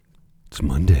It's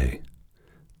Monday.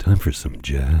 Time for some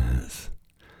jazz.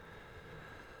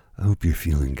 I hope you're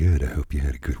feeling good. I hope you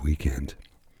had a good weekend.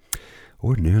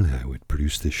 Ordinarily, I would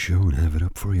produce this show and have it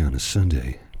up for you on a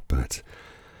Sunday, but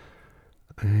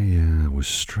I was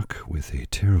struck with a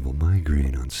terrible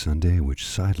migraine on Sunday, which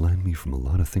sidelined me from a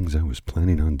lot of things I was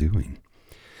planning on doing.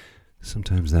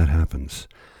 Sometimes that happens,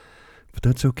 but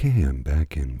that's okay. I'm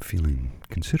back and feeling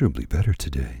considerably better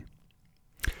today.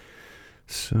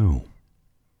 So,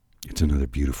 it's another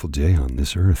beautiful day on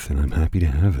this earth, and I'm happy to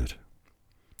have it.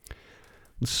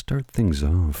 Let's start things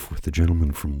off with the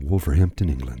gentleman from Wolverhampton,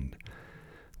 England.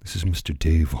 This is Mr.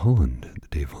 Dave Holland, the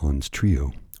Dave Holland's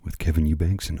Trio, with Kevin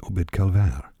Eubanks and Obed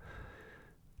Calvar.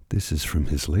 This is from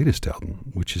his latest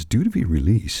album, which is due to be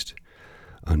released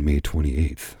on May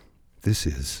 28th. This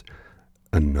is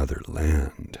Another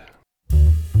Land.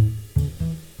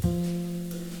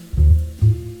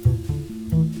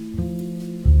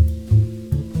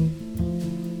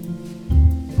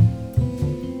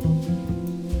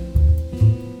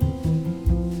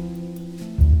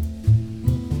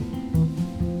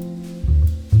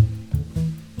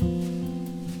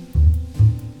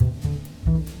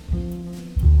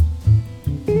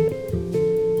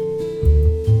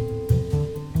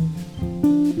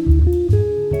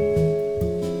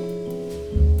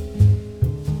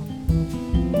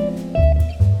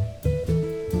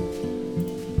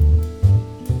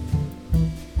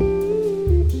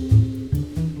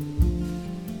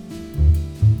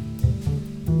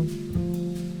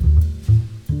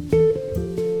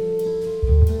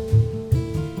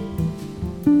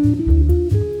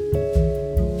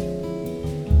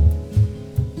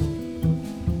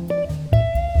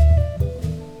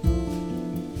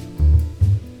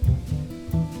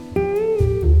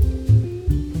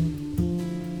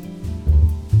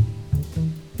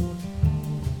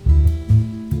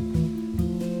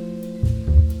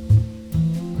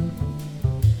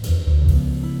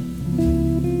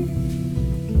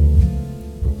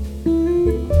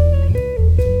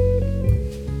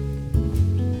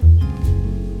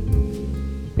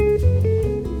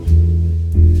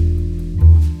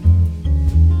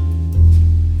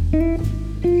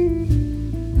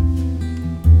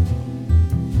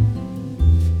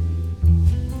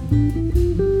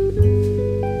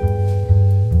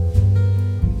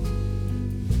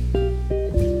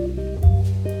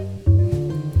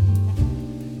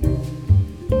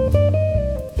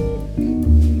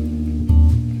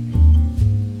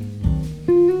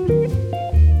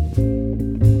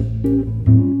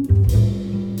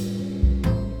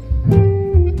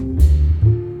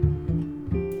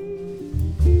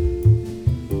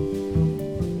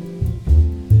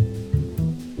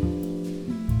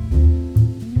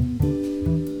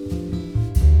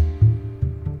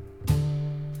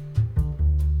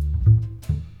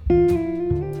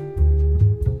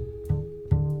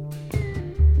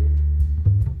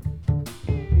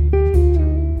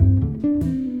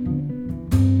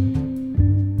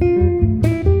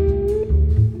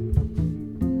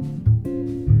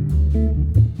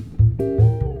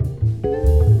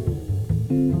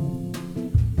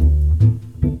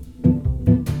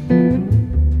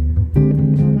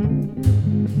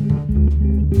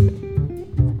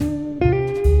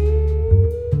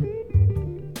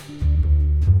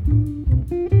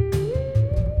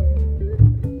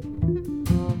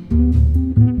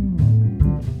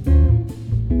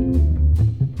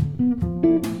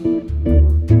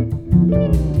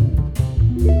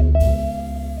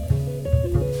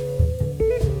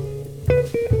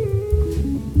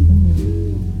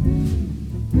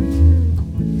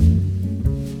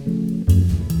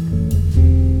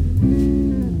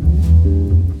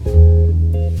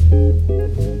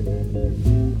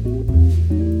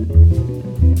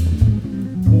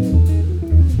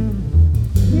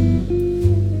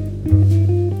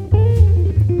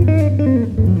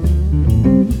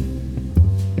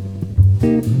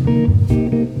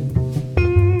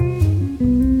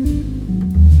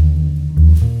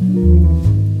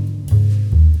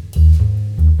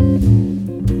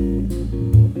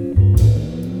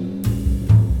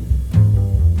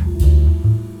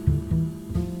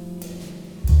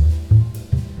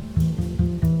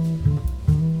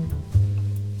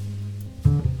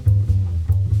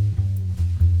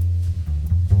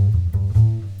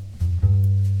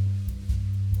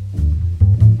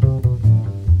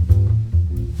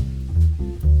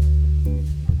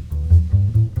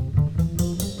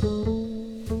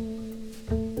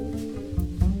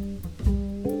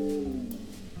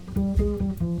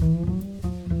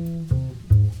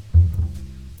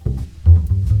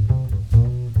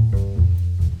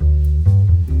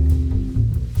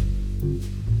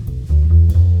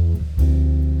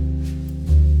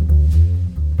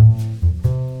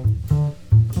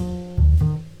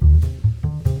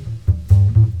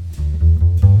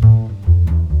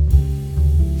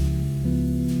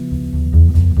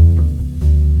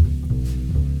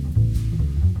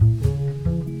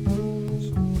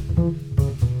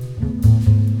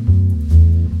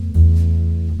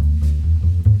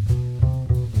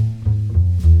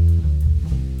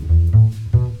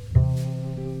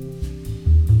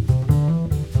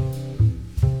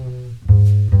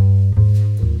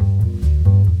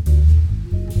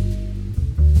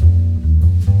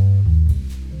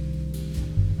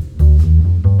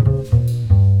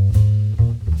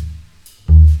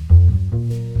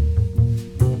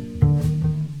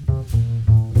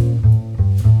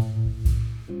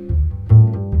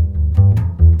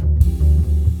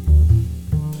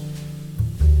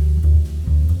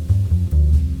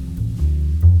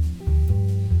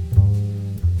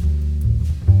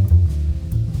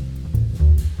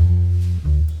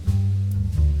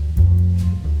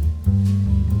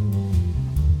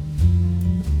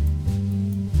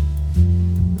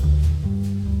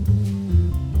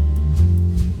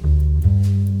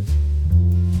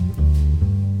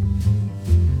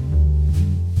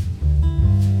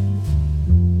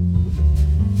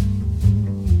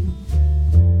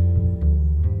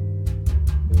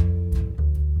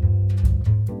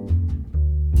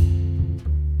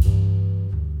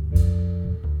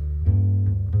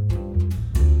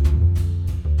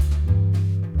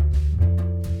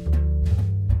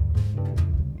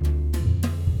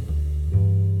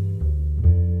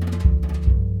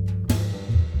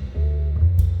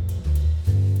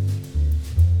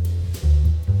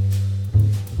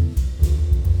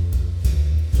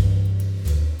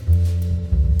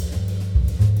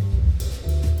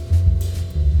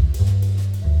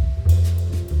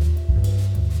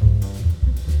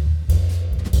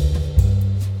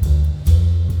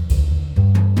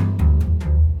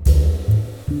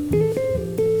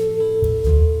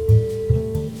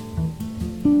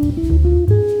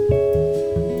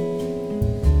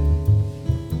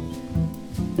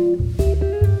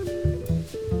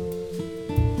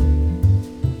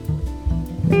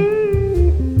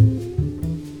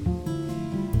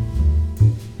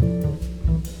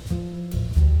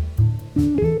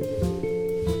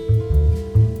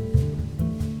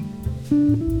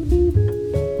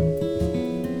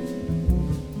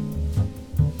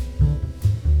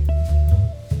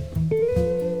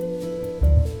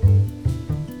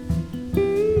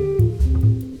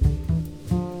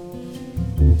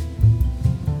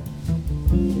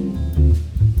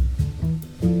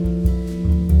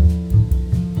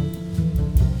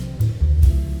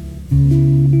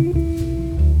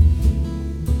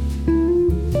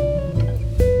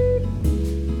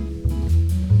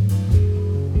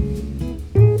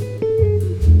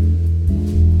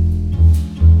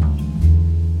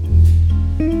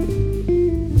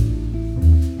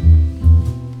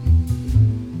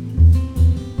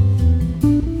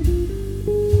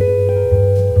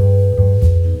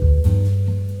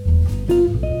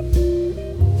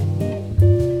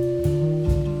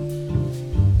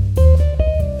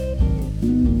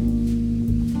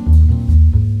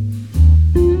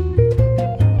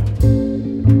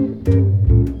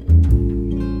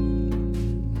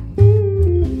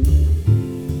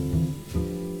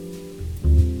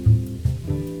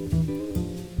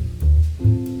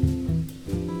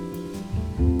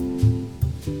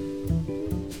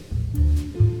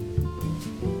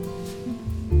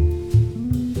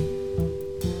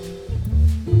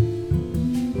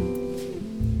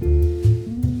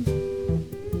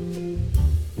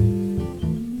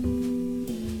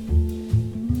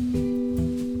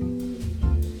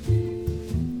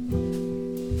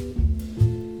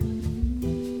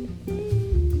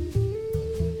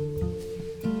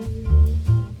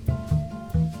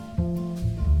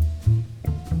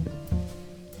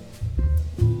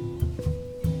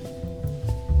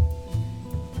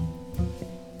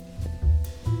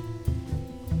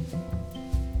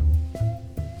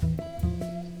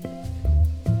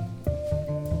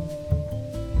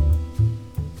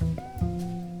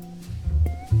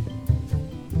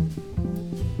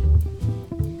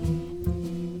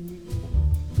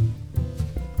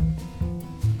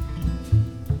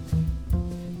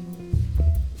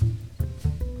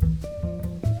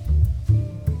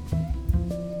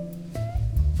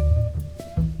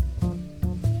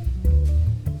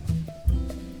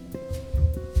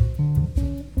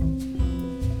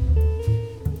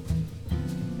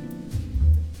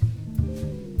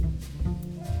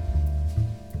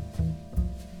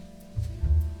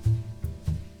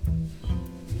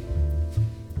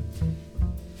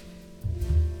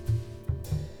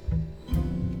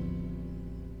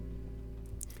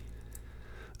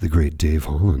 the great Dave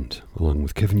Holland, along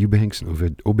with Kevin Eubanks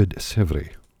and Obed Severi.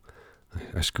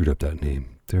 I screwed up that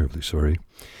name. Terribly sorry.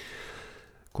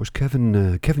 Of course,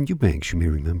 Kevin Eubanks, you may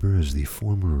remember, as the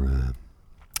former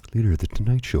leader of the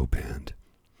Tonight Show band,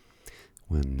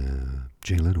 when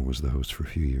Jay Leno was the host for a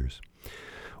few years.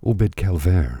 Obed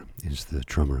Calvert is the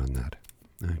drummer on that.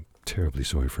 I'm terribly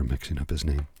sorry for mixing up his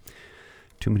name.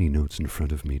 Too many notes in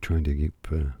front of me, trying to keep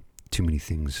too many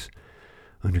things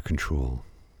under control.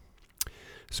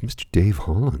 So Mr. Dave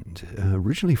Holland,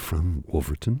 originally from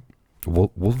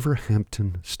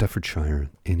Wolverhampton, Staffordshire,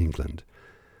 in England.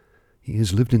 He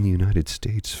has lived in the United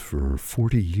States for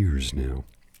 40 years now.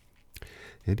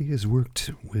 And he has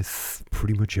worked with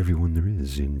pretty much everyone there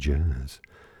is in jazz.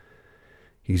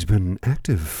 He's been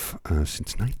active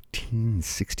since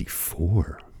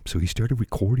 1964. So he started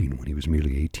recording when he was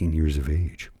merely 18 years of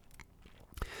age.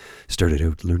 Started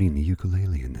out learning the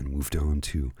ukulele and then moved on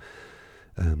to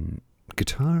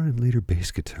guitar and later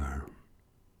bass guitar.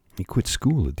 He quit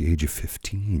school at the age of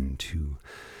 15 to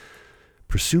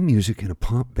pursue music in a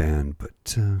pop band,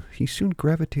 but he soon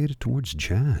gravitated towards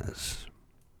jazz.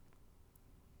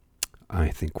 I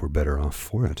think we're better off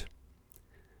for it.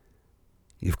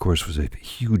 He, of course, was a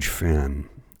huge fan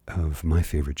of my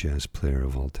favorite jazz player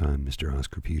of all time, Mr.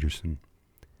 Oscar Peterson,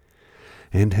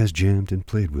 and has jammed and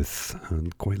played with,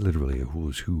 quite literally, a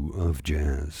who's who of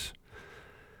jazz.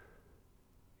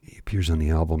 He appears on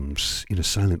the albums In a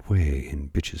Silent Way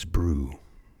and Bitches Brew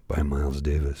by Miles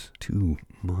Davis, two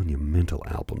monumental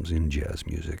albums in jazz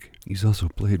music. He's also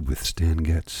played with Stan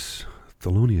Getz,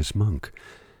 Thelonious Monk,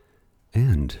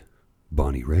 and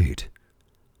Bonnie Raitt.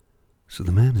 So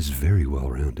the man is very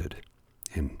well-rounded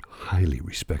and highly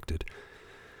respected.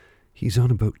 He's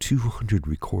on about 200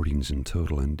 recordings in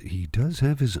total, and he does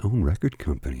have his own record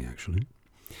company, actually.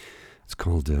 It's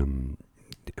called,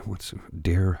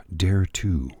 Dare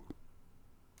 2.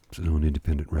 It's his own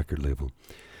independent record label.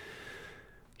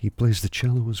 He plays the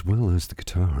cello as well as the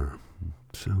guitar.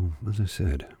 So, as I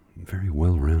said, very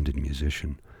well-rounded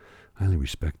musician, highly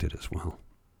respected as well.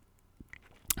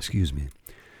 Excuse me.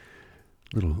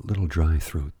 Little dry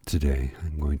throat today.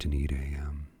 I'm going to need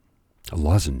a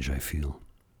lozenge, I feel.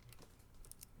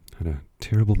 Had a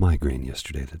terrible migraine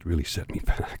yesterday that really set me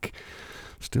back.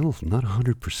 Still not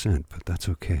 100%, but that's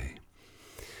okay.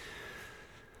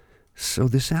 So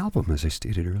this album, as I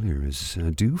stated earlier, is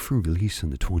due for release on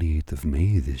the 28th of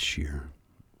May this year,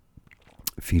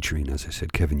 featuring, as I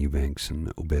said, Kevin Eubanks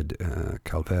and Obed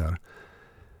Calvert.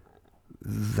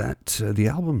 The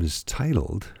album is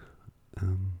titled...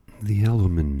 the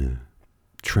album and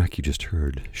track you just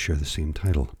heard share the same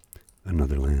title,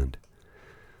 Another Land.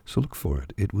 So look for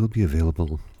it. It will be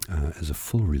available as a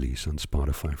full release on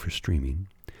Spotify for streaming.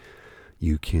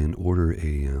 You can order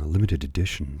a limited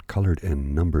edition, colored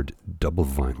and numbered double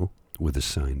vinyl with a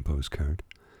signed postcard.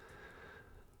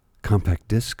 Compact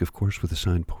disc, of course, with a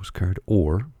signed postcard.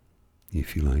 Or,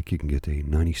 if you like, you can get a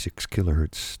 96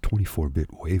 kilohertz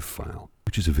 24-bit WAV file,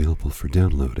 which is available for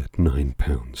download at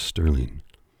 £9 sterling.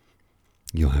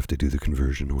 You'll have to do the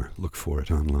conversion or look for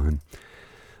it online.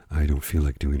 I don't feel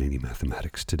like doing any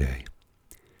mathematics today.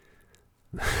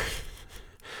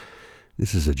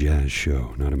 This is a jazz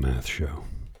show, not a math show.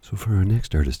 So for our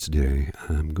next artist today,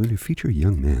 I'm going to feature a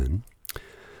young man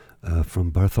from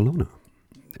Barcelona.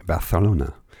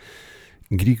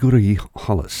 Gregori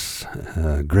Hollis.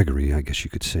 Gregori, I guess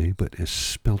you could say, but it's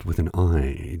spelled with an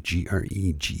I.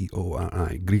 Gregori.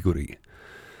 Gregori.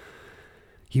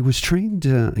 He was trained,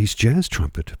 he's a jazz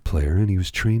trumpet player, and he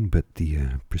was trained at the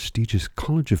prestigious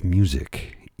College of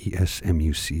Music,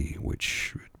 ESMUC,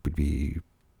 which would be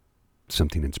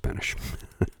something in Spanish.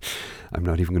 I'm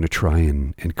not even going to try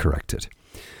and correct it.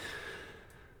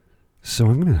 So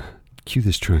I'm going to cue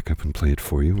this track up and play it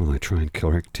for you while I try and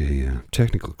correct a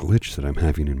technical glitch that I'm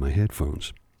having in my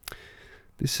headphones.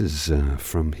 This is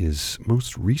from his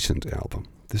most recent album.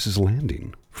 This is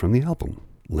Landing, from the album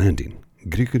Landing,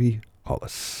 Gregori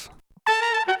Hollis.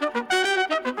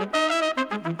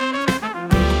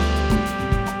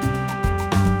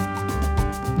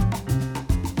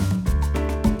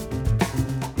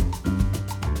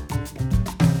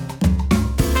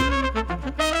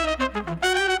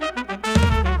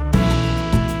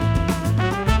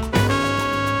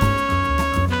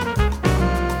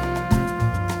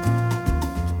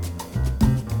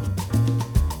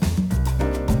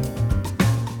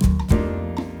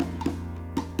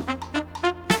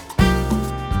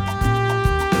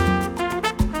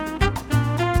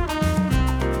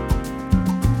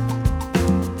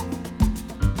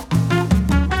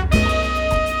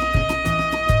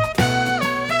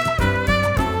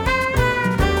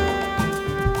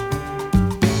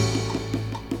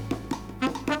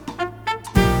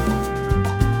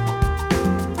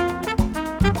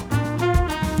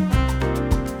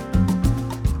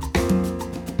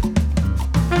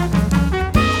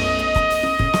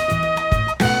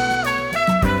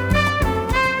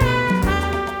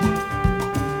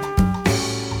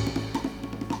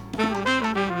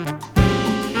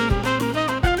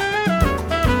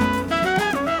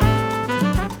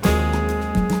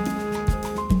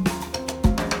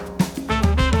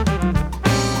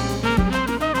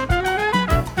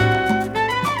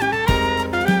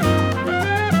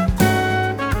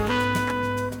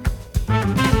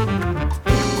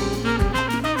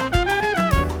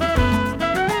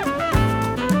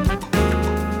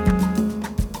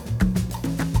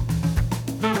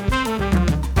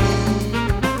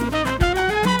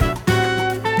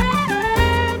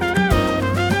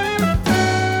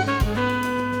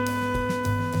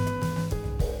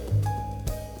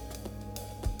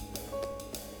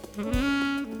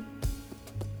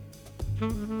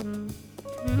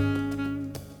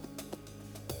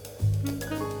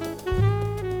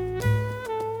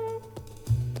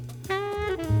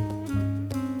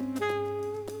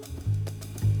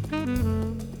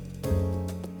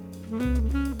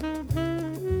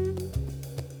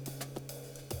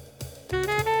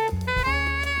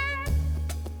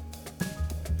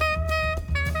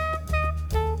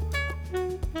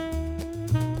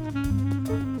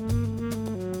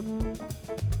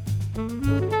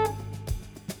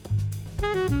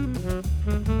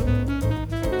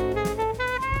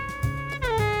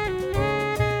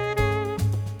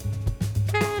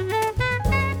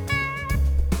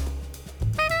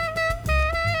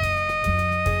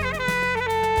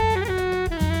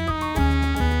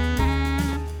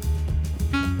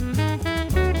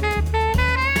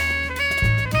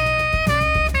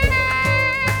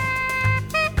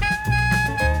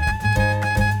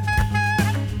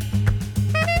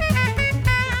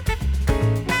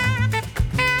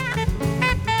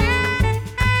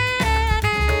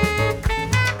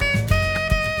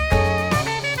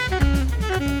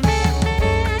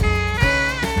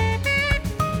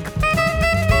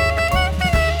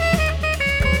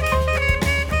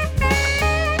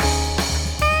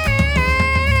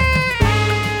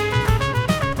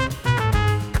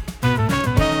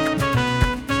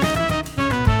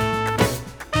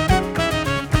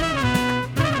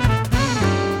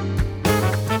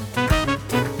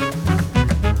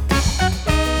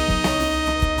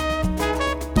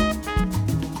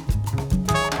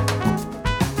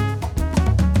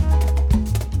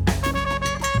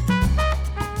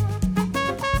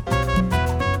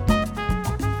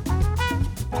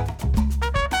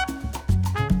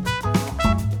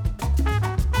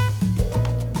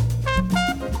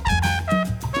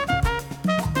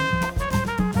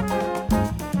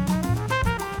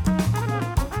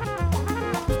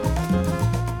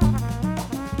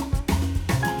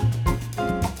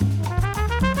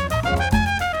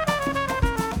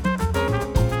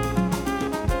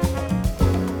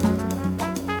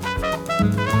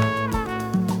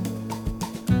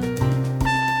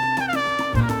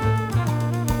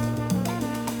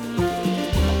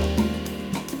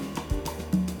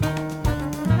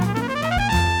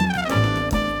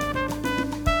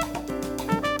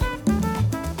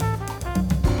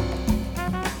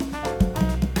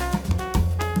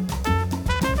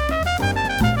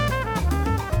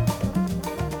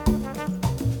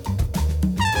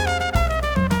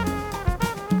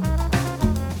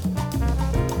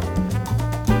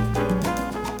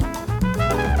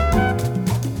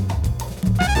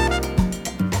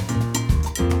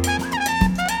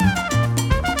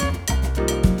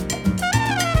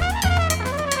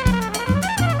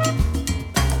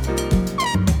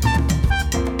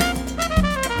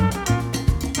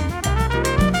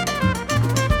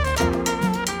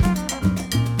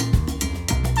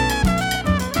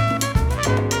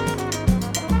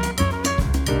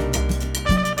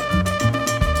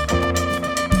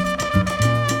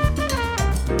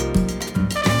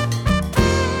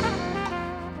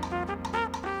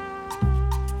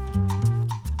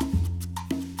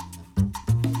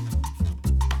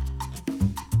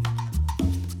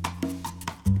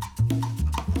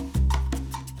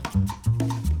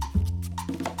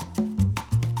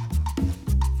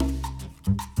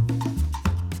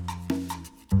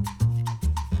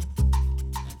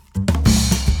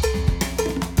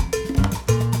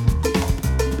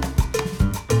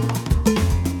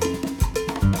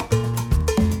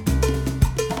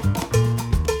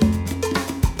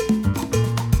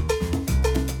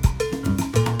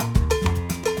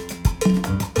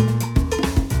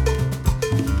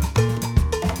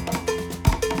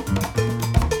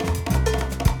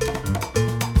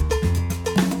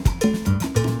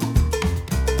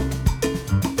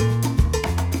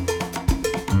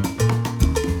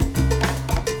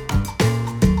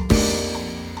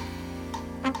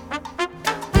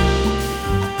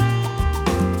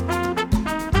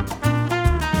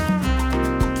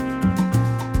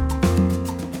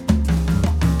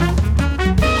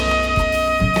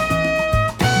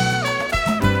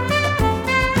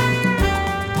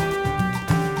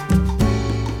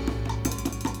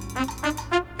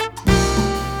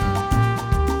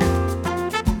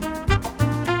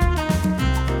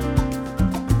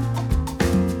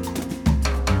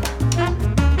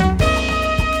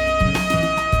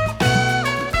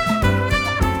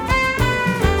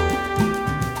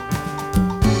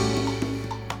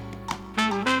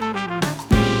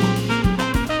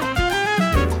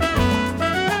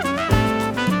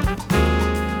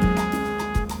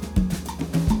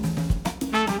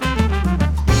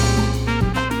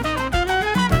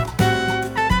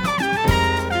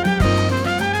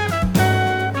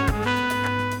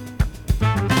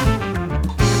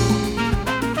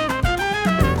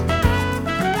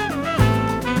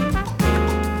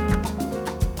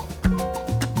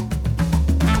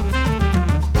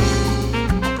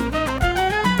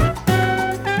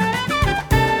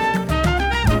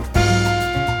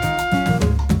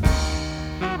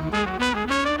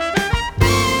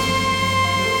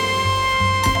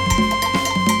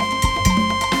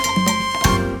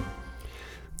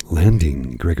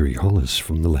 Gregori Hollis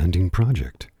from the Landing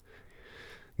Project.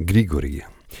 Gregori.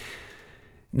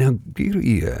 Now,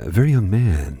 Guidi, a very young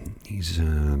man. He's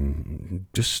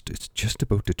just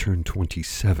about to turn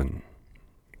 27.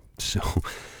 So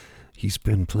he's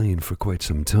been playing for quite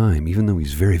some time. Even though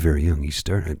he's very, very young, he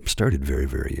started very,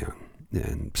 very young.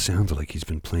 And sounds like he's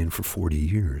been playing for 40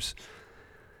 years.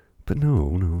 But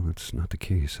no, that's not the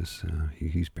case.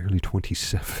 He's barely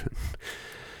 27.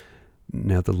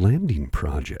 Now, the Landing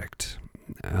Project,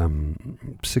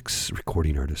 6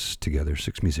 recording artists together,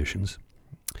 6 musicians,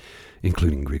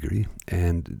 including Gregori.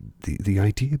 And the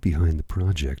idea behind the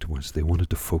project was they wanted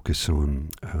to focus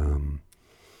on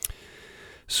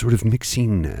sort of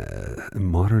mixing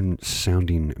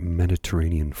modern-sounding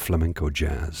Mediterranean flamenco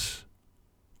jazz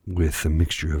with a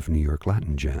mixture of New York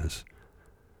Latin jazz.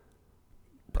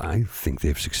 I think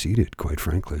they've succeeded, quite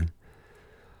frankly.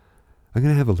 I'm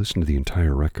going to have a listen to the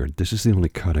entire record. This is the only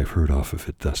cut I've heard off of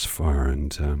it thus far,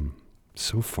 and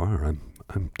so far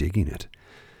I'm digging it.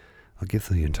 I'll give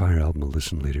the entire album a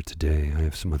listen later today. I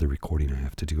have some other recording I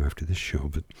have to do after this show,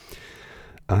 but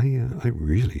I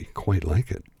really quite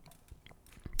like it.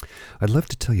 I'd love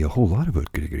to tell you a whole lot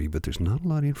about Gregori, but there's not a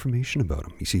lot of information about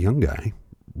him. He's a young guy,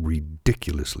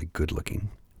 ridiculously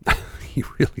good-looking. He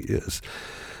really is.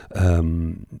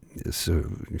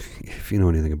 So, if you know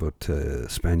anything about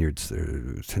Spaniards,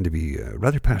 they tend to be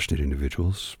rather passionate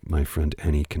individuals. My friend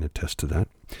Annie can attest to that.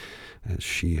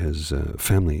 She has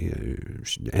family.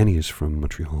 Annie is from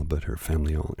Montreal, but her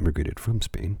family all immigrated from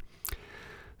Spain.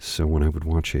 So when I would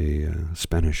watch a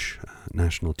Spanish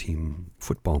national team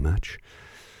football match,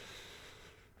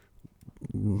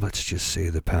 let's just say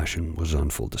the passion was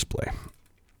on full display.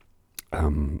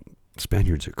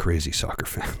 Spaniards are crazy soccer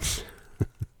fans.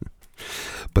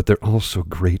 But they're also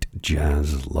great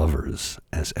jazz lovers,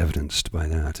 as evidenced by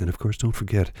that. And of course, don't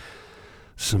forget,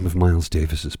 some of Miles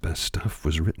Davis's best stuff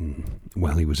was written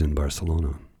while he was in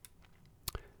Barcelona.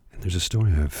 And there's a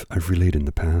story I've relayed in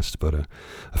the past about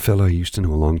a fellow I used to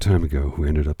know a long time ago who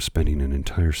ended up spending an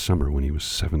entire summer when he was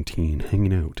 17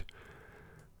 hanging out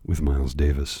with Miles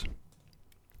Davis.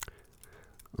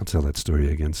 I'll tell that story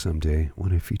again someday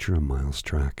when I feature a Miles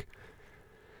track.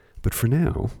 But for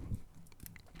now,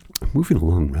 I'm moving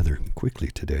along rather quickly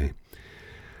today.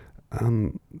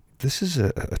 This is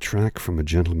a track from a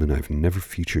gentleman I've never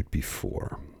featured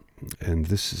before. And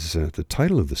this is, the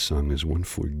title of the song is one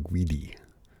for Guidi.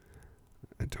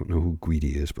 I don't know who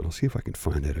Guidi is, but I'll see if I can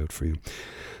find that out for you.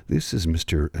 This is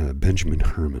Mr. Benjamin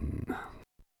Herman.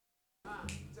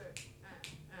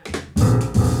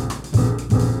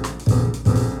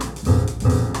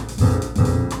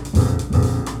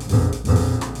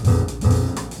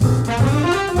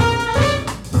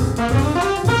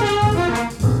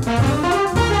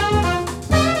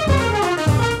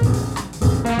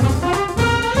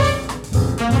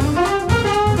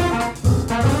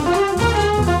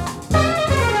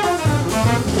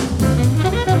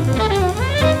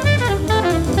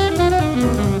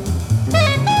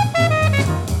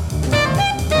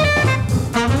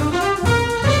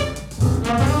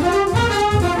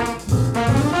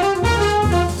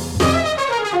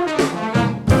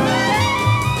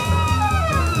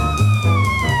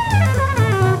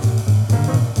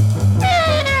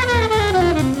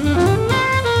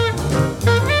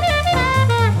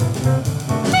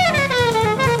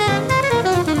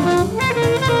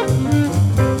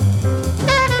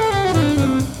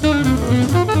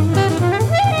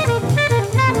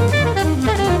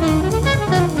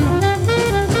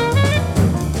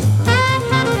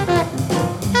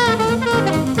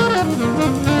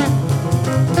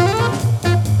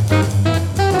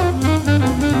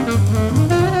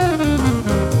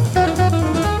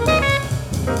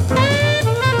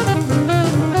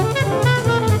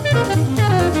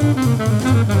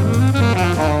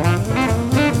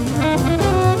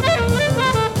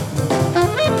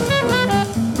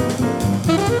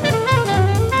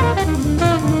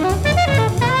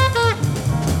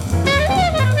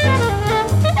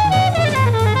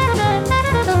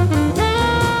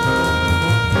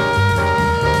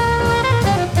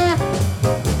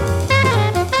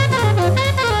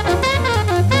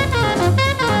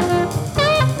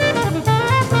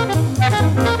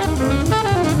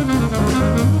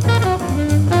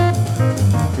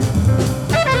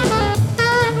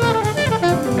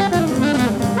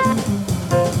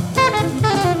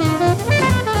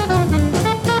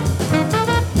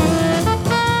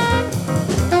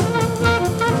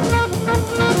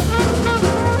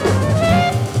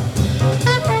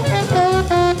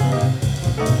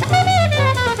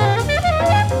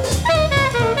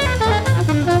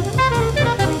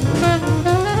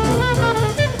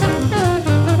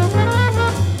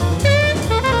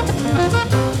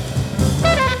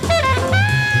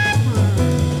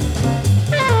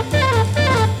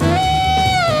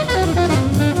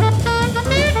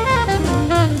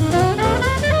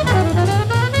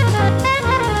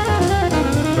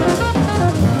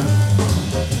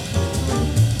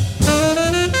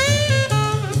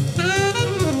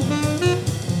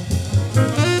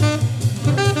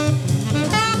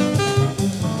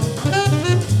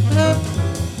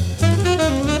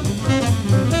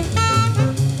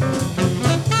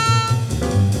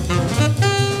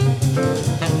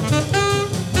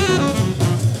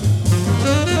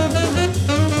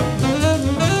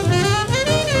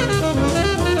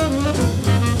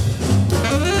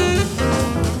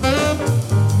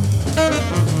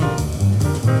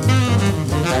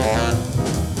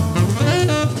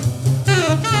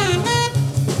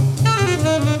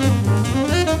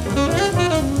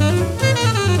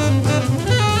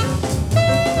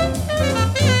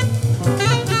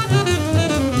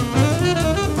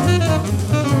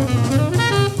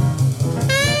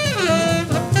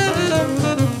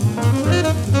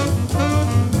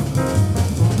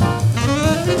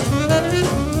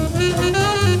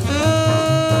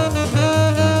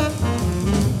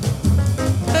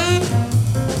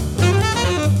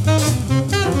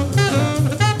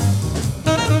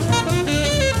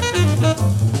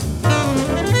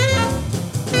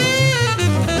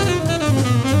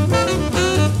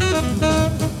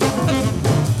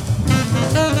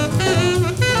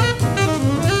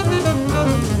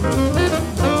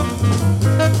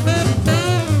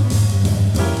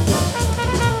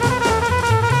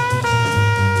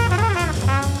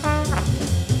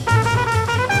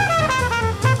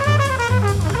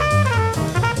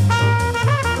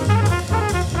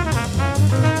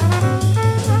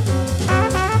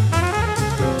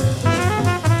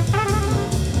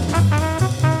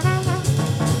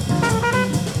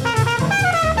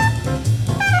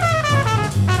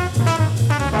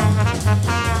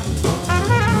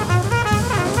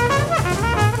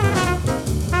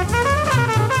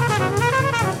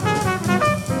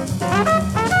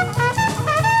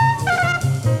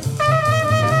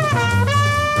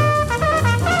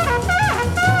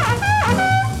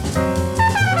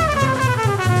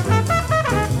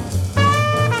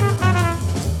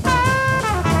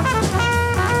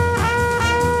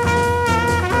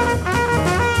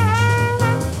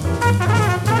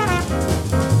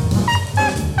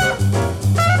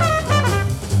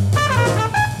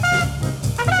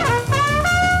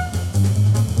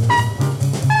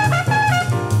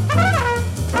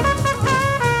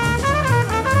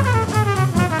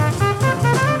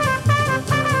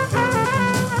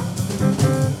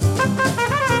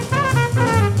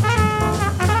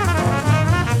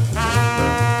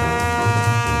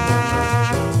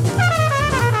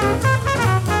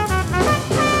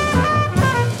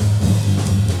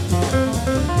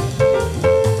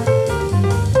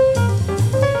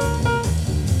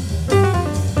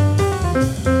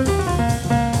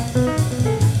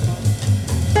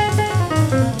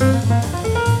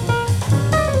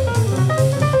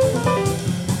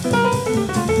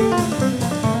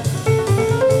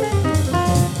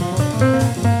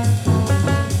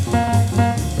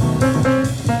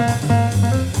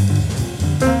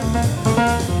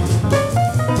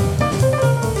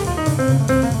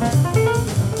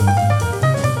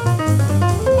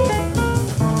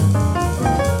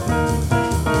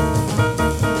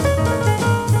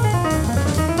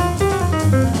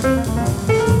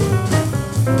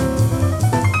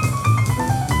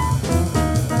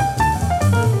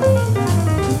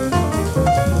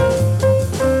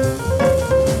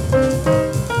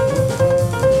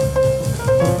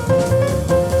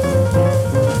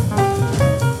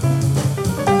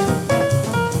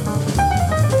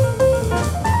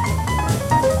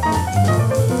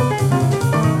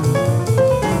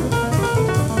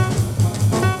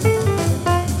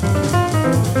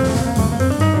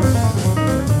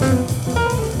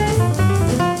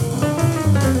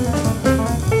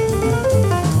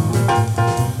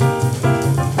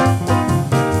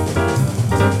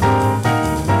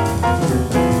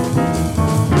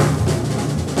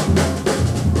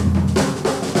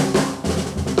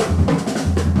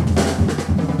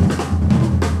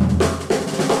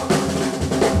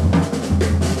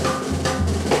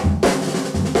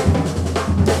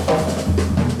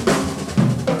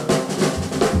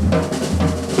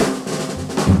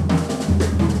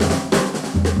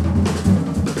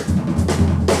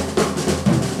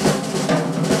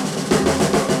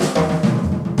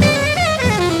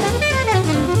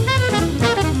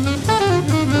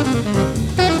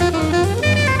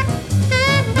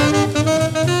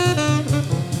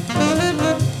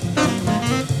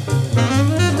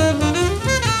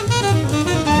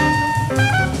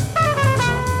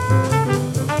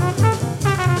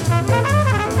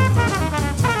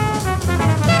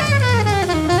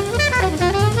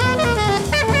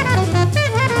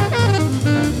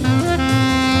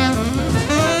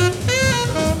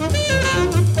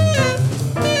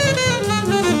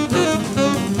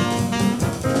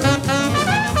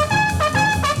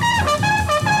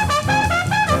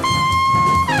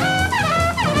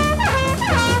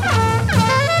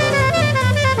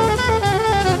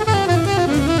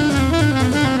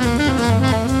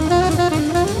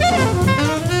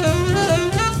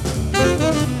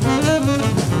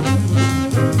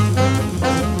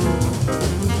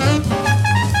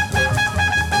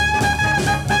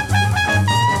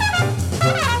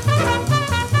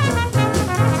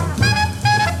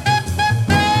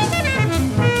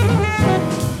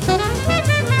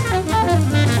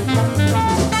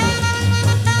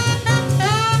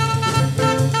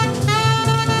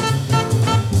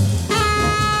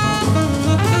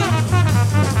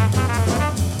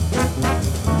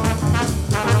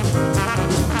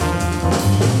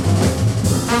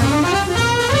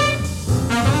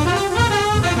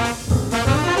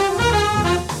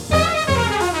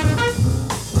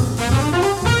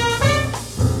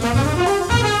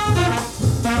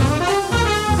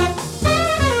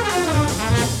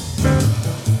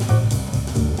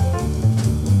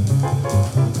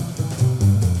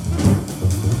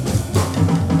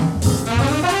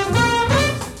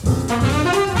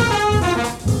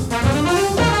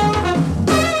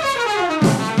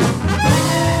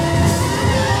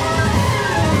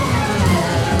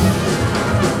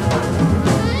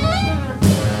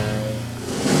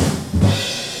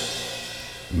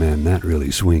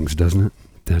 really swings, doesn't it?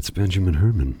 That's Benjamin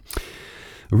Herman.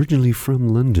 Originally from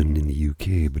London in the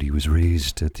UK, but he was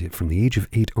raised from the age of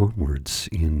 8 onwards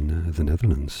in the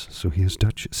Netherlands, so he has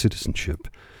Dutch citizenship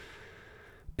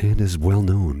and is well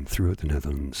known throughout the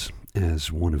Netherlands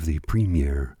as one of the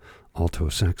premier alto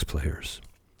sax players.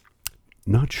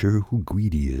 Not sure who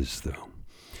Guidi is, though.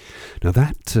 Now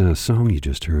that song you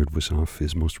just heard was off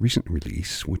his most recent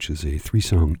release, which is a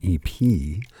 3-song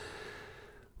EP,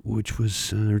 which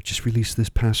was just released this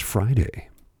past Friday.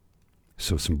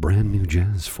 So some brand new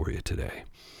jazz for you today.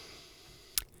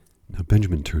 Now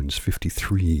Benjamin turns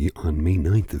 53 on May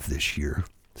 9th of this year,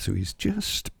 so he's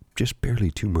just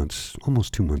barely 2 months,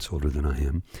 almost 2 months older than I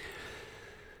am.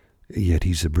 Yet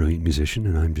he's a brilliant musician,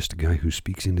 and I'm just a guy who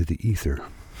speaks into the ether.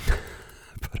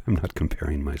 But I'm not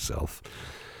comparing myself.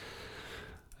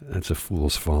 That's a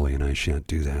fool's folly, and I shan't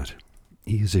do that.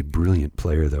 He is a brilliant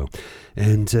player, though.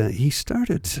 And he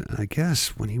started, I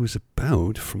guess, when he was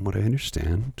about, from what I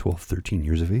understand, 12, 13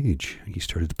 years of age. He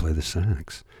started to play the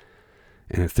sax.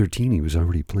 And at 13, he was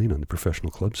already playing on the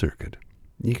professional club circuit.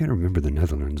 You got to remember the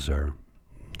Netherlands are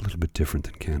a little bit different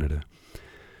than Canada.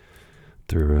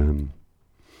 They're,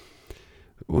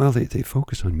 they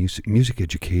focus on music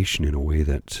education in a way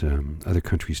that other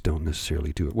countries don't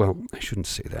necessarily do it. Well, I shouldn't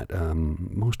say that.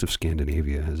 Most of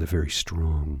Scandinavia has a very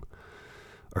strong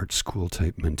art school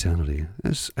type mentality,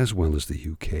 as well as the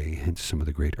UK, hence some of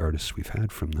the great artists we've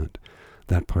had from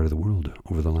that part of the world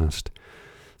over the last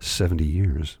 70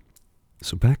 years.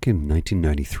 So back in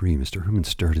 1993, Mr. Herman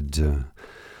started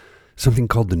something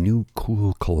called the New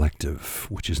Cool Collective,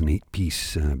 which is an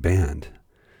 8-piece band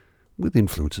with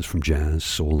influences from jazz,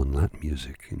 soul, and Latin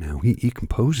music. Now, he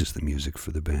composes the music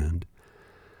for the band,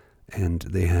 and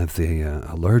they have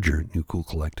a larger New Cool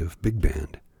Collective big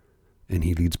band, and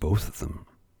he leads both of them.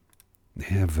 They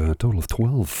have a total of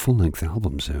 12 full-length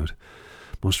albums out.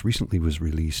 Most recently was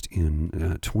released in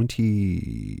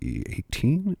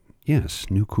 2018. Yes,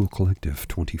 New Cool Collective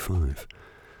 25.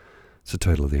 It's the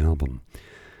title of the album.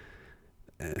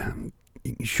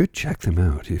 You should check them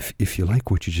out if you like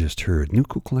what you just heard. New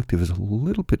Cool Collective is a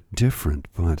little bit different,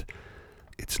 but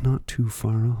it's not too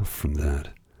far off from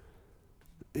that.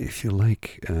 If you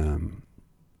like...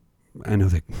 I know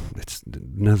that the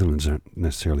Netherlands aren't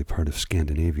necessarily part of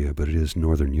Scandinavia, but it is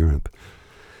Northern Europe.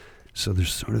 So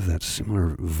there's sort of that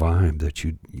similar vibe that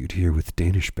you'd hear with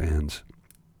Danish bands.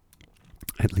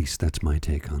 At least that's my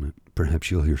take on it. Perhaps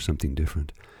you'll hear something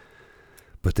different.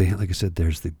 But like I said,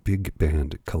 there's the big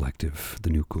band collective, the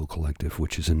New Cool Collective,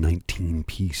 which is a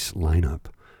 19-piece lineup,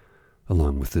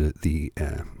 along with the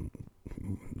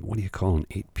what do you call an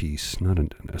 8-piece? Not a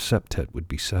septet would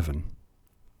be 7.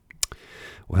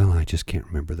 Well, I just can't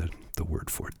remember the word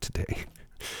for it today.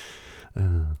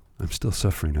 I'm still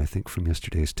suffering, I think, from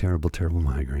yesterday's terrible, terrible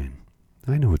migraine.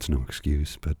 I know it's no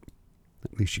excuse, but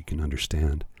at least you can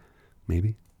understand.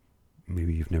 Maybe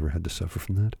you've never had to suffer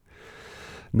from that.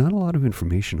 Not a lot of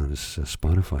information on his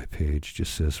Spotify page.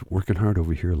 Just says, working hard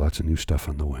over here, lots of new stuff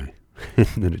on the way. And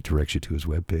then it directs you to his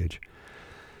webpage.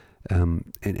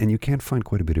 And you can find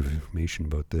quite a bit of information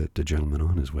about the gentleman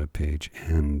on his webpage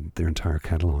and their entire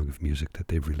catalog of music that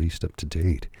they've released up to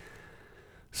date.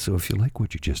 So if you like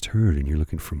what you just heard and you're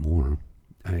looking for more,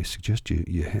 I suggest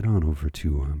you head on over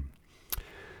to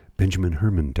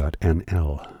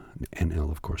benjaminherman.nl,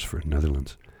 NL of course for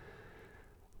Netherlands,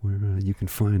 where you can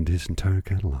find his entire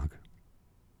catalog.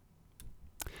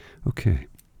 Okay,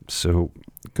 so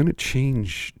I'm going to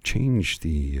change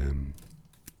the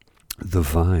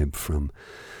vibe from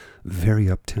very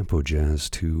up-tempo jazz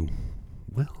to,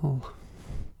 well,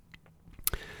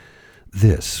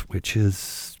 this, which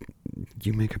is,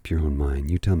 you make up your own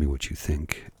mind. You tell me what you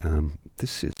think.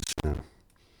 This is,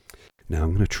 now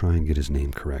I'm going to try and get his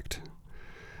name correct.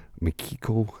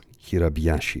 Makiko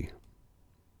Hirabayashi.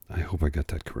 I hope I got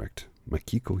that correct.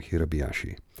 Makiko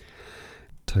Hirabayashi.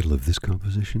 Title of this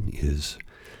composition is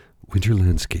Winter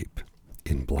Landscape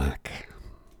in Black.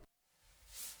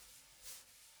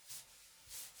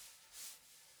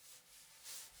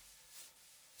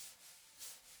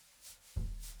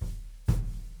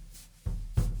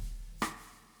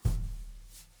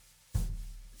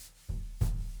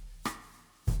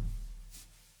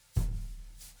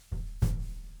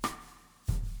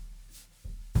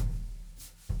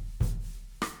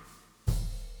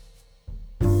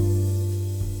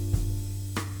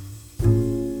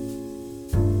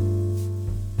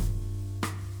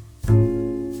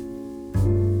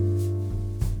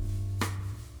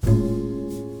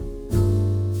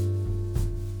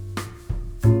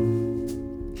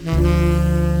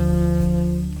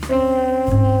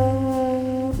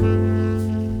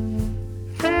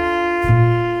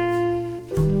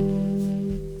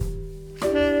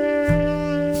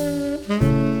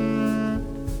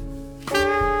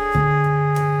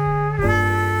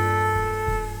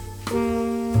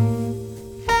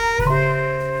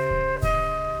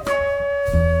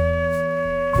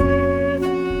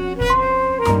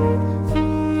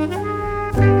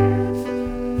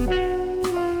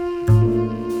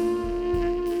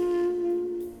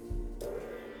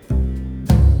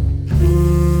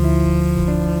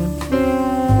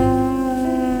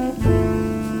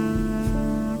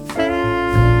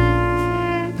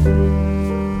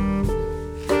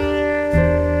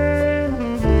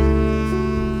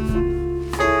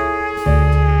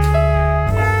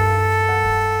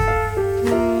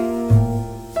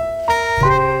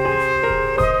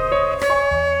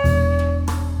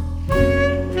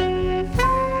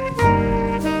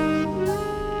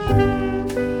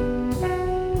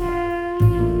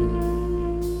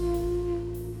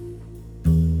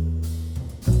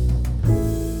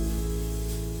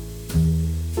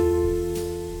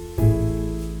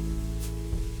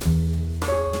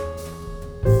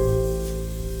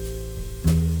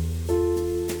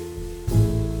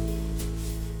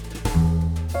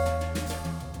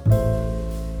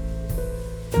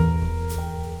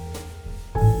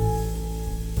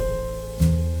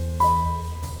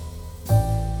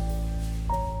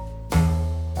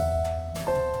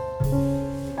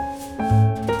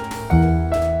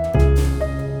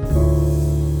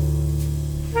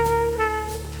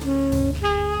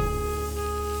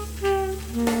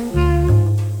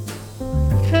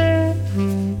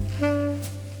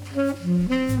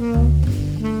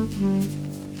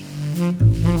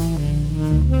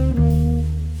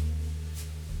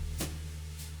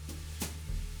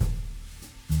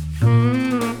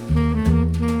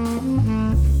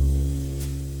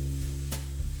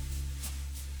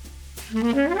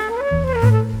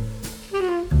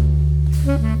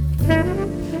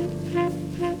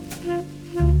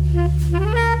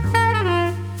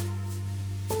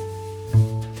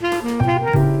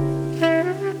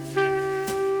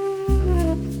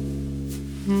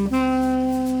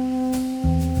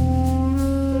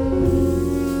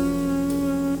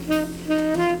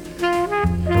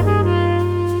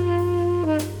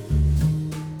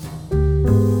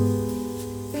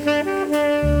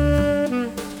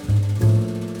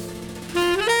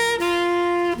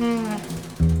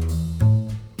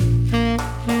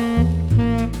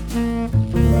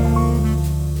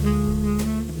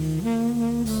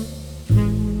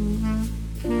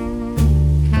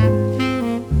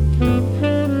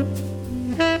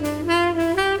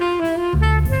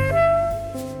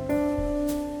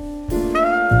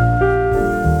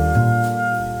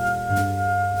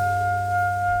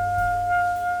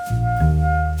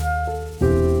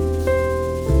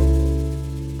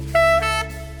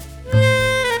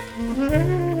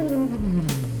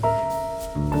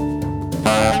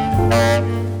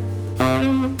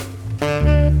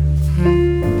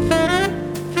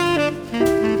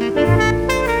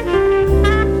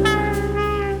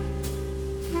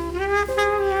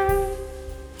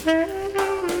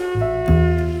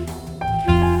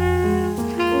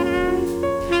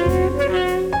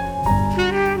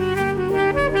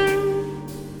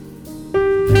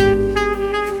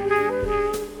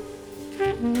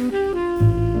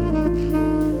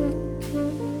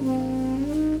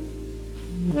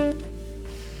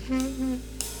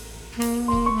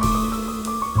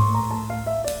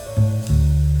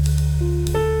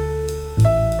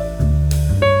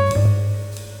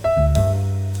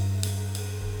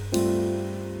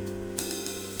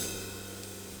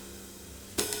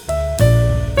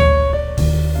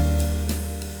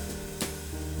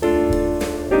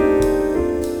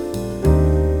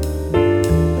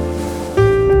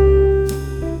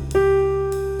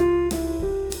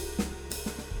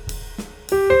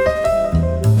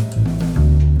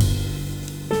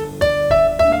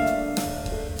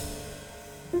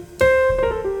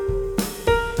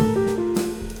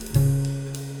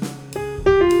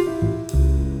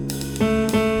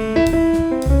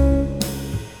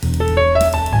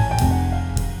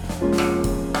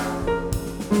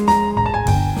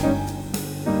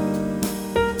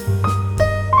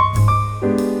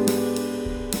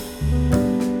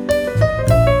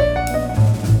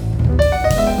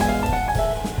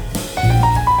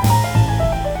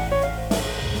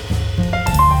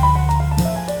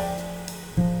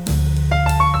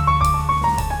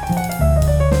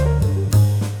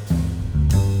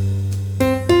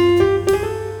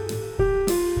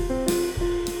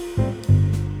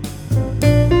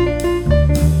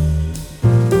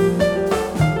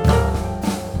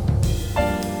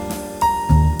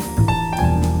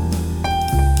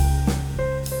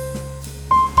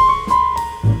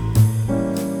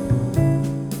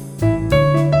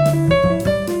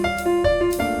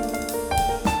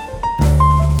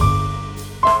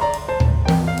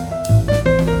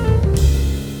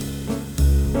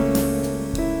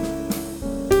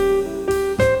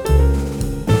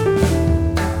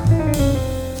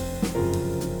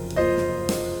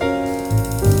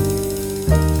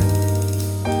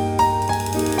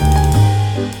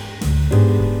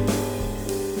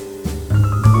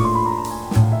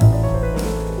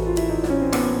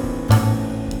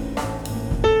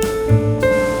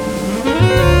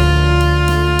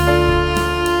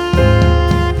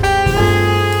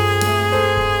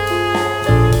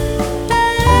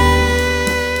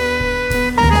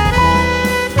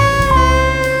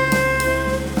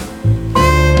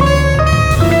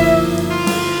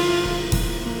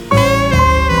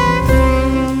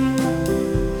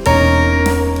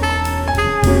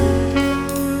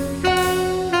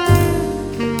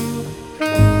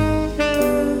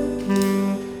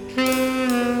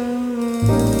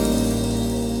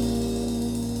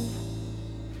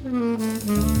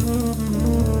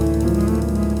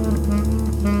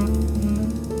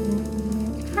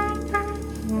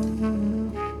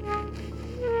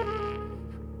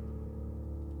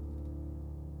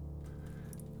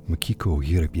 Makiko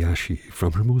Hirabayashi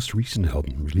from her most recent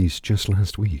album released just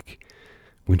last week,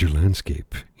 Winter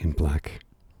Landscape in Black.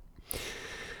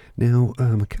 Now,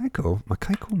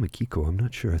 Makiko, I'm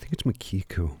not sure, I think it's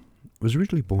Makiko, was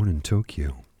originally born in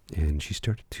Tokyo, and she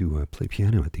started to play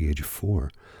piano at the age of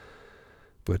 4.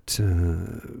 But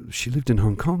she lived in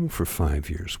Hong Kong for 5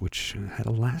 years, which had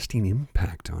a lasting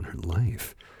impact on her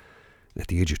life. At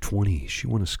the age of 20, she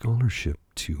won a scholarship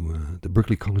to the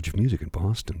Berklee College of Music in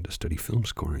Boston to study film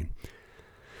scoring.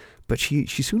 But she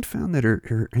soon found that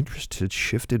her interest had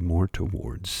shifted more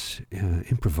towards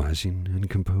improvising and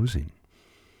composing.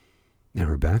 Now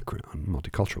her background,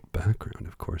 multicultural background,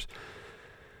 of course,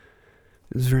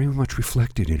 is very much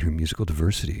reflected in her musical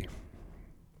diversity.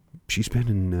 She's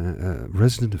been a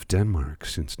resident of Denmark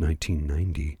since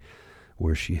 1990,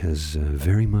 where she has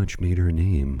very much made her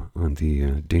name on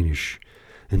the Danish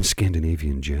and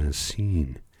Scandinavian jazz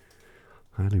scene.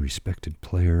 Highly respected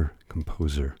player,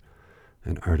 composer,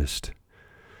 and artist.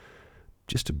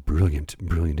 Just a brilliant,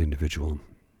 brilliant individual.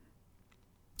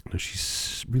 Now,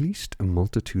 she's released a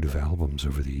multitude of albums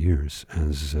over the years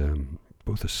as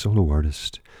both a solo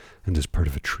artist and as part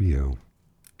of a trio.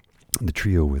 The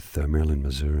trio with Marilyn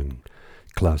Mazur and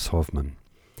Klaus Hoffmann.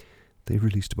 They've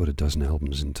released about a dozen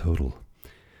albums in total.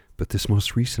 But this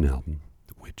most recent album,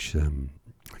 which,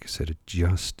 like I said, it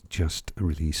just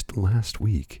released last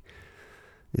week,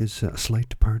 is a slight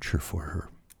departure for her.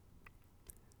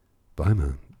 But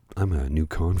I'm a new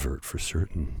convert for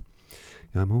certain.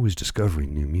 I'm always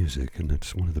discovering new music, and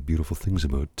that's one of the beautiful things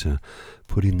about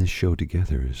putting this show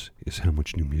together is how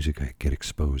much new music I get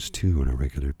exposed to on a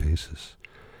regular basis.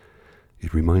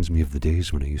 It reminds me of the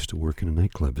days when I used to work in a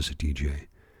nightclub as a DJ,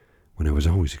 when I was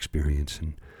always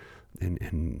experiencing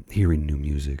and hearing new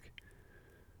music.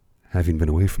 Having been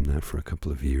away from that for a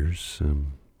couple of years,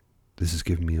 this has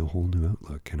given me a whole new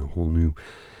outlook and a whole new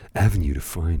avenue to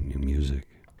find new music.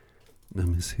 Now,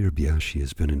 Ms. Hirabayashi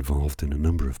has been involved in a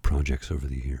number of projects over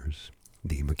the years.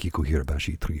 The Makiko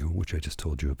Hirabayashi Trio, which I just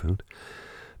told you about,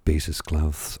 bassist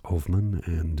Klaus Hoffmann,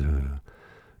 and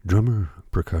drummer,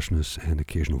 percussionist, and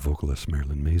occasional vocalist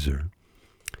Marilyn Mazur.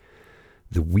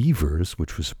 The Weavers,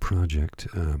 which was a project,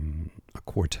 a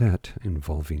quartet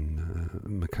involving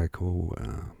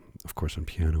Makiko, of course, on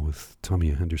piano, with Tommy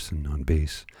Henderson on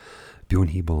bass, Bjorn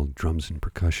Hebald, drums and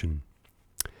percussion,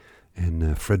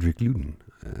 and Frederick Luden,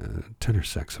 tenor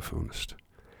saxophonist.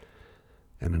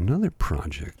 And another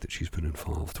project that she's been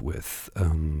involved with,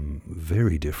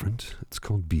 very different. It's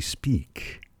called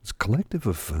Bespeak. It's a collective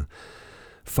of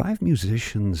 5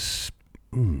 musicians,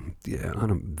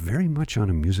 very much on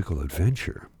a musical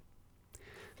adventure.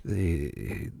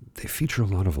 They feature a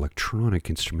lot of electronic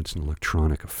instruments and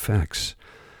electronic effects,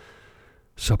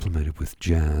 supplemented with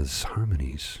jazz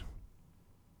harmonies.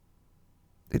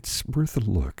 It's worth a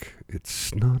look.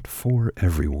 It's not for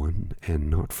everyone, and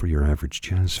not for your average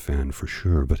jazz fan for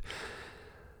sure, but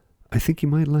I think you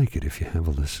might like it if you have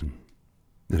a listen.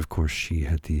 And of course, she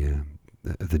had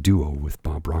the duo with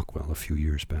Bob Rockwell a few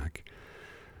years back.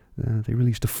 They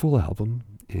released a full album,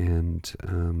 and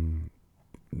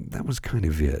that was kind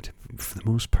of it. For the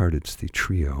most part, it's the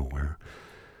trio where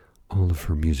all of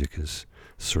her music is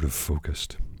sort of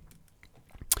focused.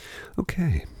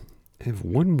 Okay, I have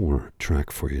one more track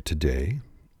for you today.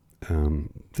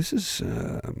 This is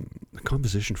a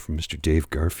composition from Mr.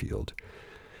 Dave Garfield,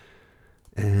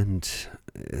 and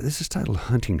this is titled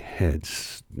Hunting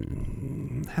Heads.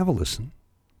 Have a listen.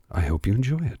 I hope you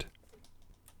enjoy it.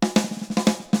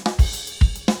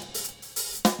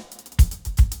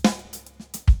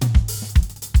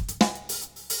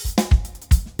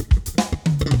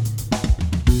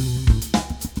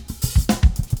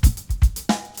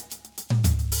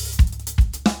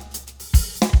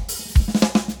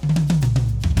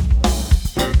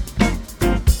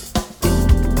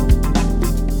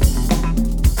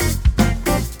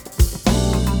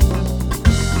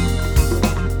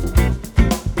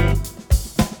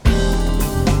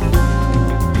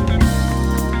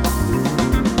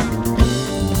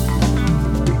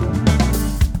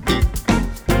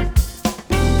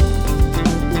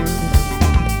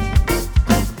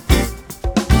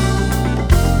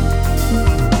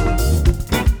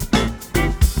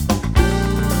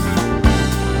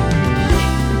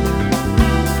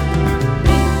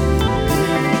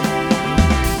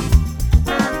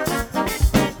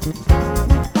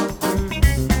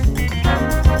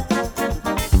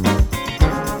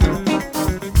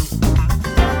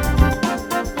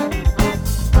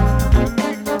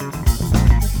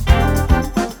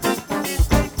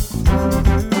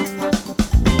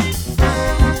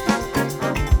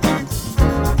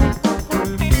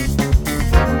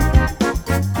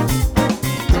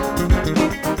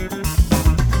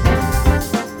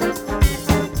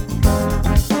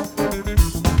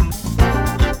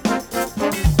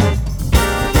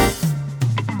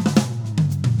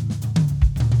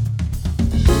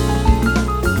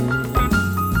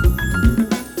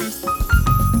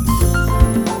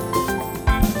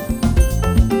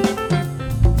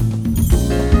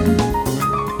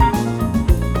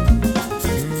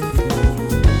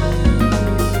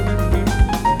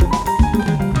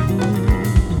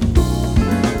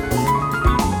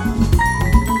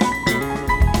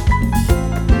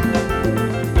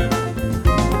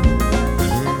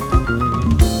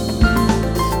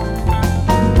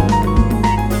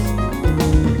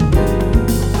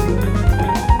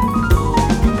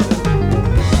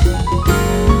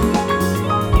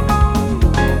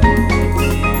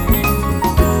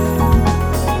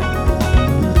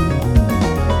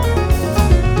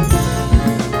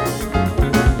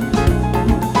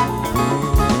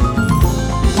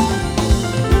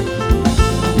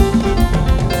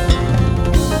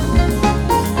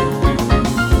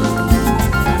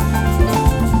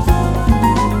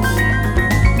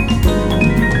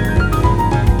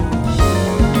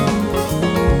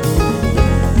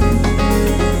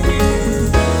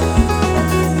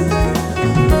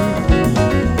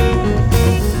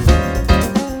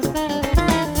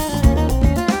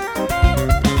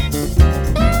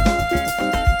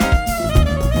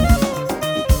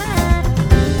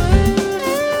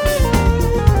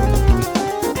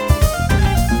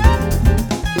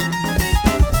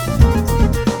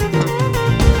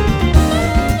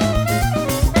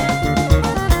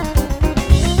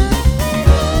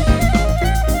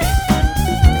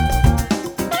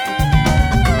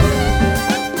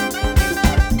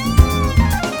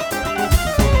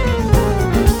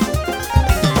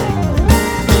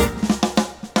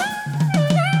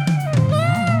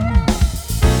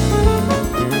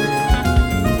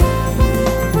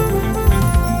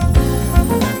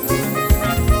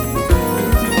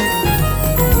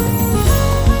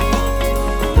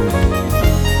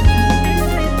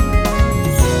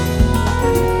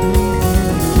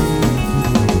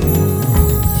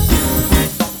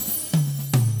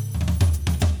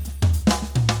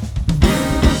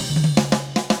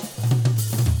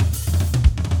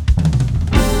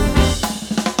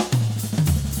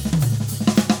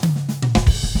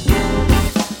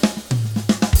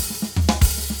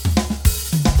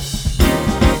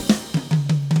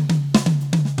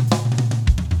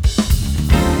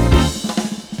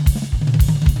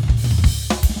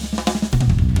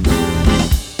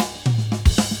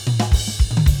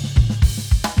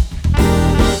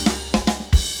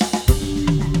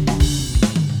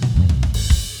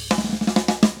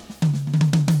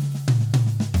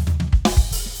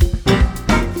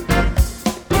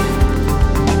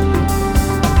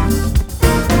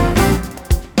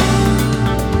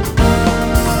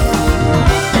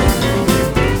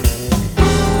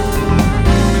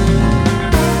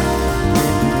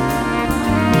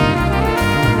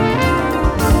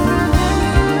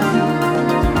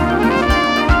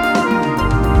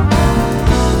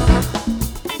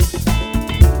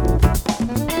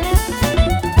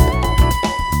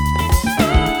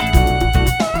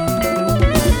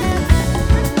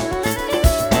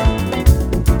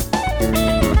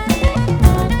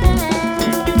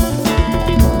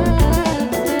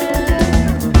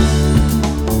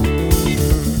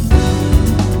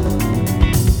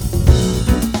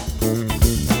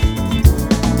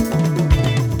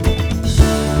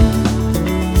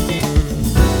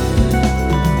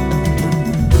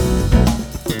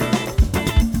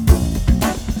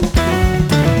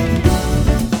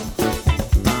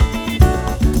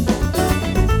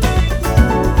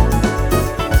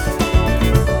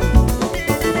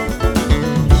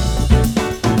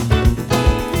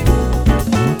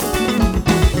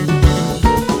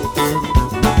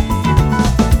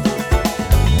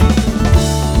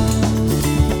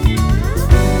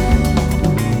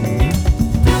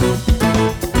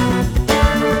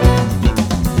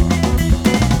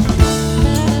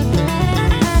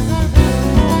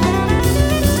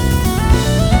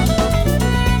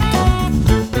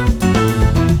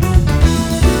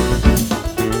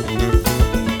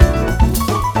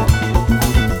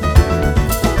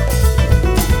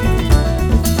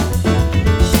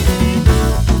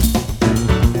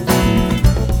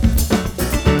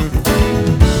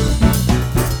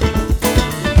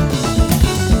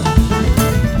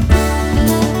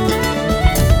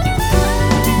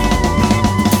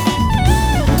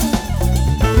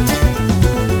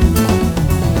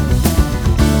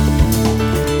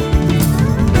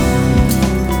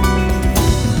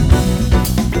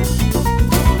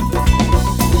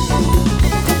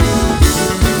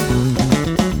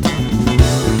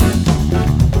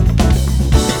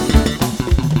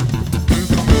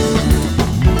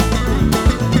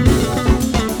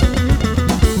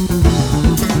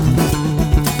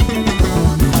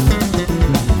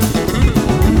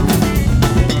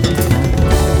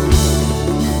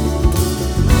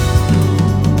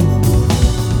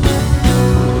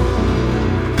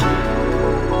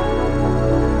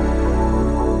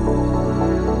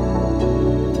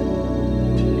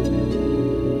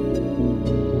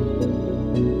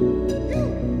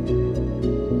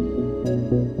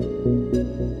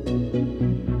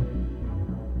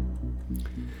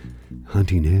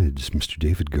 Words, Mr.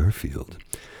 David Garfield,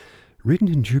 written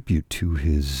in tribute to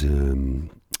his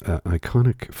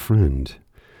iconic friend,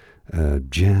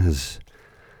 jazz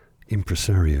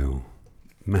impresario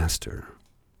master,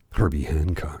 Herbie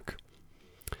Hancock.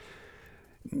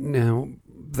 Now,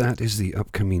 that is the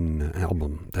upcoming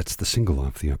album. That's the single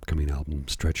off the upcoming album,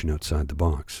 Stretching Outside the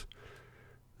Box.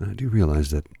 I do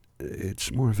realize that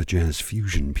it's more of a jazz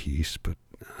fusion piece, but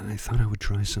I thought I would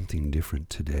try something different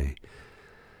today.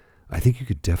 I think you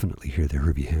could definitely hear the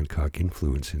Herbie Hancock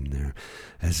influence in there.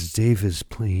 As Dave is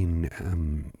playing,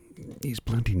 he's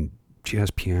blending jazz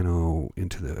piano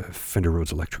into the Fender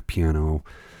Rhodes electric piano,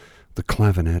 the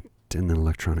clavinet, and the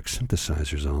electronic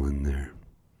synthesizers all in there.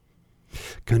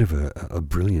 Kind of a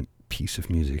brilliant piece of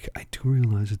music. I do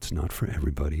realize it's not for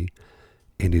everybody,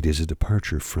 and it is a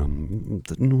departure from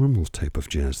the normal type of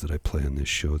jazz that I play on this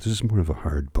show. This is more of a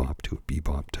hard bop to a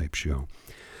bebop type show.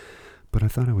 But I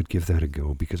thought I would give that a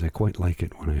go because I quite like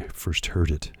it when I first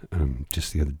heard it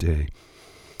just the other day.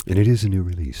 And it is a new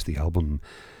release. The album,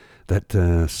 that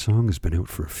song has been out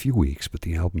for a few weeks, but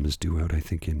the album is due out, I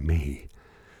think, in May.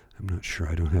 I'm not sure.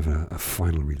 I don't have a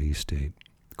final release date.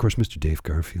 Of course, Mr. Dave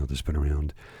Garfield has been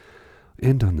around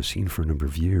and on the scene for a number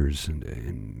of years,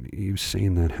 and he was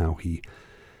saying that how he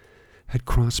had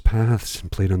crossed paths and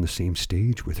played on the same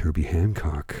stage with Herbie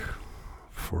Hancock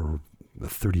for a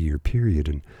 30-year period,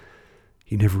 and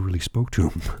he never really spoke to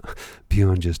him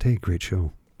beyond just, hey, great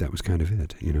show. That was kind of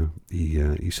it, you know.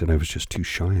 He said, I was just too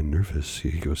shy and nervous.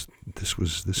 He goes,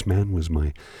 this man was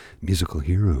my musical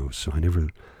hero, so I never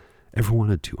ever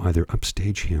wanted to either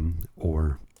upstage him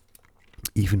or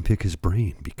even pick his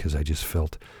brain because I just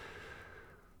felt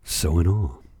so in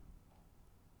awe.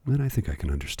 And I think I can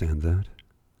understand that.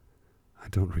 I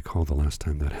don't recall the last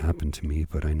time that happened to me,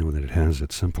 but I know that it has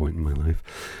at some point in my life.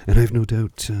 And I have no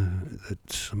doubt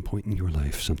at some point in your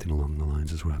life, something along the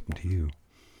lines is what happened to you.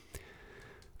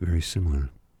 Very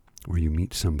similar, where you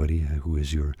meet somebody who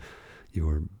is your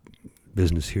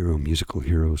business hero, musical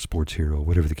hero, sports hero,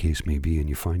 whatever the case may be, and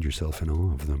you find yourself in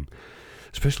awe of them.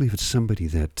 Especially if it's somebody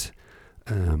that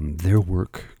their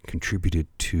work contributed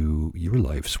to your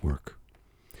life's work.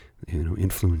 You know,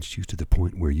 influenced you to the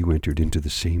point where you entered into the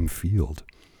same field.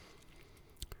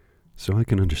 So I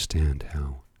can understand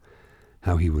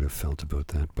how he would have felt about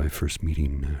that by first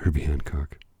meeting Herbie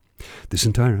Hancock. This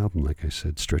entire album, like I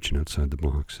said, Stretching Outside the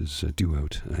Box, is due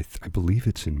out. I believe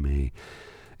it's in May,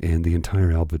 and the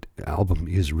entire album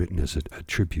is written as a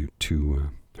tribute to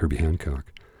Herbie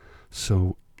Hancock.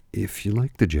 So if you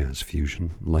like the jazz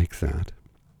fusion like that,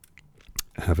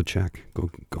 have a check.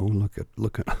 Go look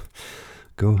at.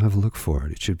 Go have a look for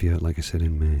it. It should be out, like I said,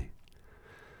 in May.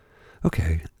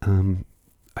 Okay,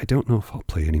 I don't know if I'll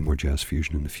play any more jazz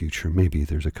fusion in the future. Maybe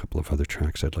there's a couple of other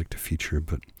tracks I'd like to feature,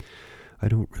 but I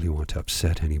don't really want to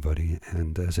upset anybody.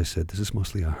 And as I said, this is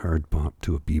mostly a hard bop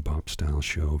to a bebop style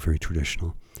show, very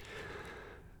traditional.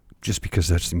 Just because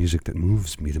that's the music that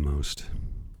moves me the most.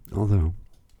 Although,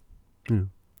 you know,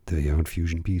 the odd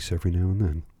fusion piece every now and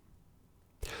then.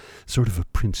 Sort of a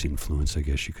Prince influence, I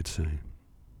guess you could say.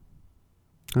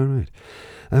 All right.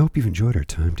 I hope you've enjoyed our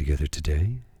time together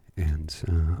today, and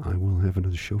I will have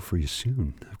another show for you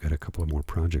soon. I've got a couple of more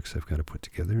projects I've got to put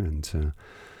together, and going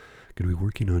to be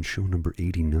working on show number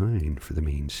 89 for the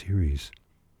main series.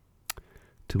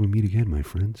 Till we meet again, my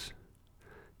friends,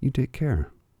 you take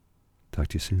care. Talk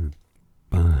to you soon.